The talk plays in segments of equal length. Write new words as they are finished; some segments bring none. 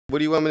What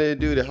do you want me to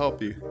do to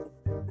help you?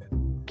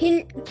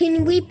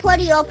 Can we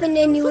party up and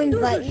then you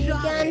invite me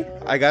again?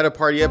 I gotta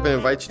party up and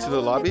invite you to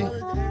the lobby?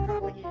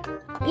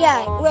 Yeah,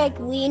 like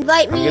we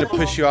invite me. I'm gonna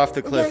push you off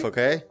the cliff,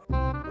 okay?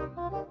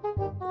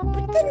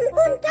 But then we're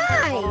gonna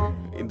die.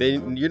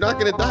 Then you're not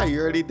gonna die.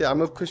 You're already dead. I'm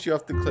gonna push you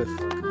off the cliff.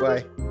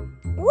 Goodbye.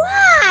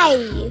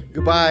 Why?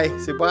 Goodbye.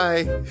 Say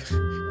bye.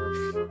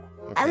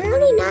 I'm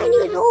only 9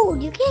 years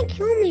old. You can't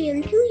kill me.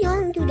 I'm too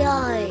young to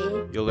die.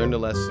 You'll learn a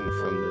lesson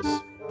from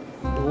this.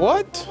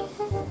 What?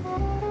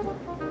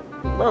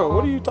 Bro,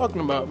 what are you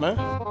talking about, man?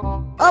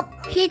 Oh,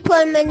 she's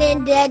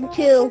permanent dead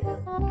too.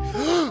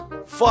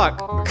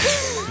 Fuck!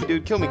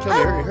 Dude, kill me,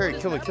 hurry, hurry,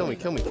 kill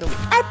me.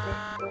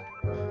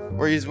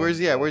 Where's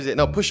he at? Where's it?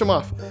 No, push him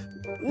off.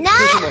 No! No!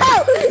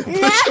 Stop!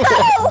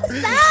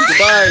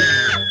 Goodbye!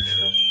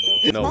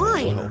 No,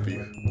 Fine. I'll help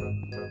you.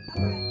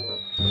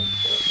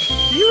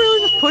 Do you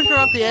really just push her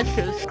off the edge?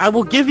 'Cause I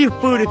will give you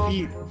food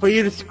for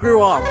you to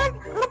screw off.